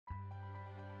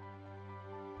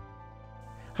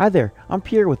Hi there, I'm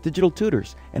Pierre with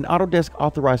Digital-Tutors, an Autodesk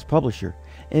authorized publisher.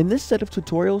 In this set of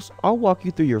tutorials, I'll walk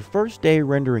you through your first day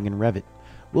rendering in Revit.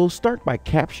 We'll start by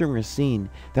capturing a scene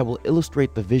that will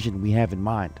illustrate the vision we have in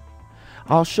mind.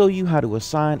 I'll show you how to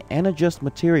assign and adjust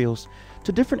materials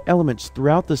to different elements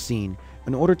throughout the scene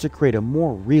in order to create a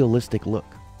more realistic look.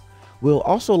 We'll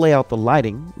also lay out the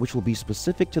lighting, which will be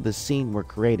specific to the scene we're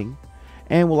creating,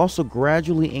 and we'll also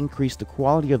gradually increase the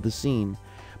quality of the scene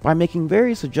by making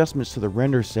various adjustments to the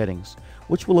render settings,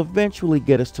 which will eventually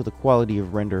get us to the quality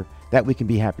of render that we can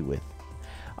be happy with.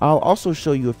 I'll also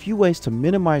show you a few ways to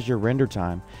minimize your render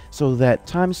time so that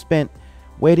time spent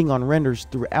waiting on renders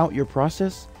throughout your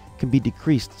process can be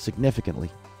decreased significantly.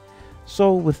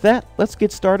 So with that, let's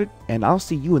get started, and I'll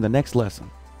see you in the next lesson.